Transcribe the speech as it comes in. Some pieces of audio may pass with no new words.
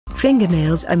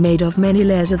Fingernails are made of many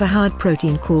layers of a hard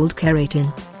protein called keratin.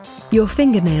 Your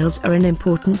fingernails are an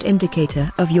important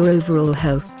indicator of your overall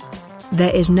health. There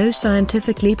is no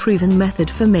scientifically proven method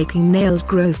for making nails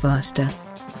grow faster.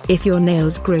 If your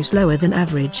nails grow slower than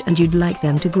average and you'd like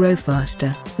them to grow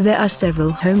faster, there are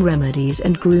several home remedies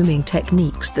and grooming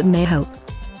techniques that may help.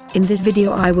 In this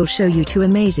video I will show you 2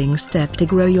 amazing steps to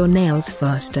grow your nails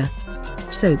faster.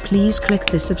 So please click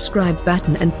the subscribe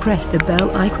button and press the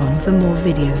bell icon for more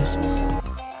videos.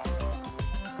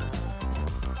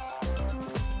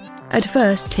 At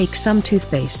first, take some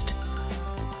toothpaste.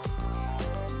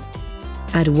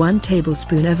 Add 1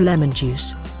 tablespoon of lemon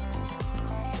juice.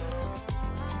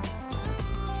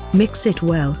 Mix it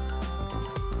well.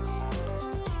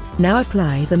 Now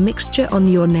apply the mixture on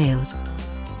your nails.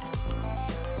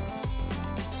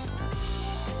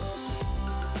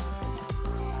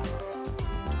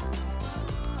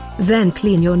 Then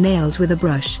clean your nails with a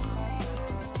brush.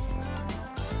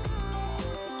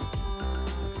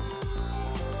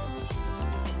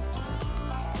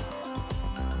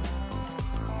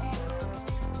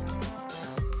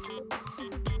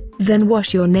 Then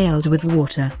wash your nails with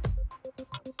water.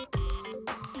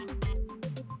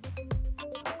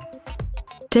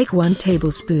 Take 1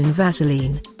 tablespoon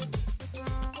Vaseline.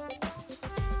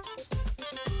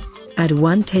 Add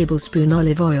 1 tablespoon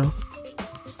olive oil.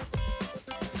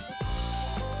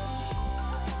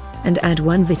 And add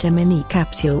 1 vitamin E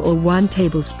capsule or 1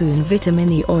 tablespoon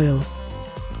vitamin E oil.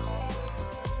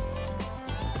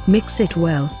 Mix it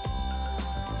well.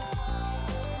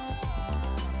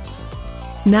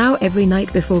 Now every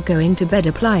night before going to bed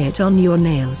apply it on your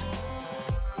nails.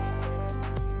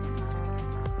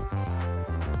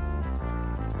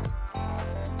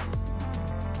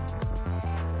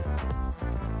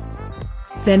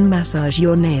 Then massage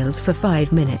your nails for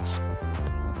 5 minutes.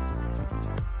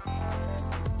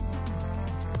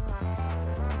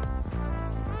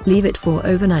 Leave it for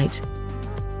overnight.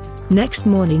 Next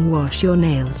morning wash your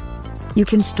nails. You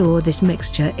can store this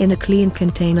mixture in a clean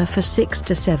container for 6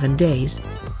 to 7 days.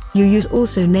 You use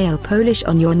also nail polish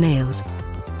on your nails.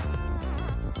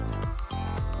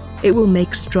 It will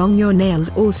make strong your nails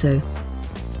also.